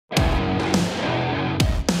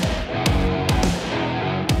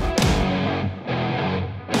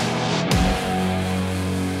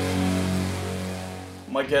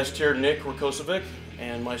My guest here, Nick Rakosovic,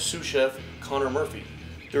 and my sous chef, Connor Murphy.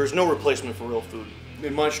 There is no replacement for real food.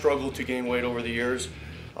 In my struggle to gain weight over the years,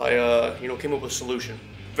 I came up with a solution.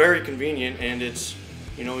 Very convenient, and it's,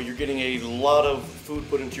 you're getting a lot of food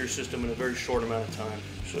put into your system in a very short amount of time.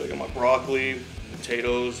 So I got my broccoli,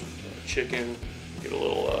 potatoes, chicken, get a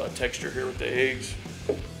little texture here with the eggs.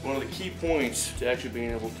 One of the key points to actually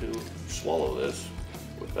being able to swallow this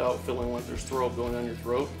without feeling like there's throw up going down your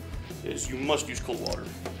throat is you must use cold water.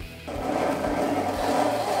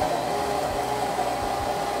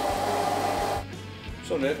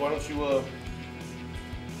 So Nick, why don't you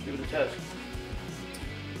give it a test?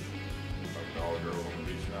 Like all the girls on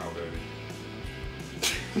the beach now, baby.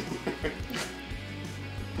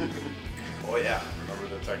 Oh yeah, remember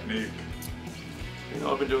the technique.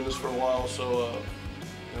 I've been doing this for a while, so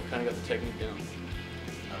I've kind of got the technique down.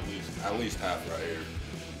 At least half right here.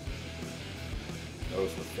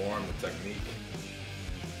 Knows the form, the technique.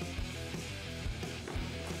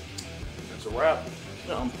 That's a wrap.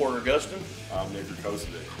 I'm Porter Gustin. I'm Nick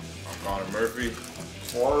Rakosovic. I'm Connor Murphy.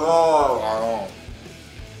 Right on.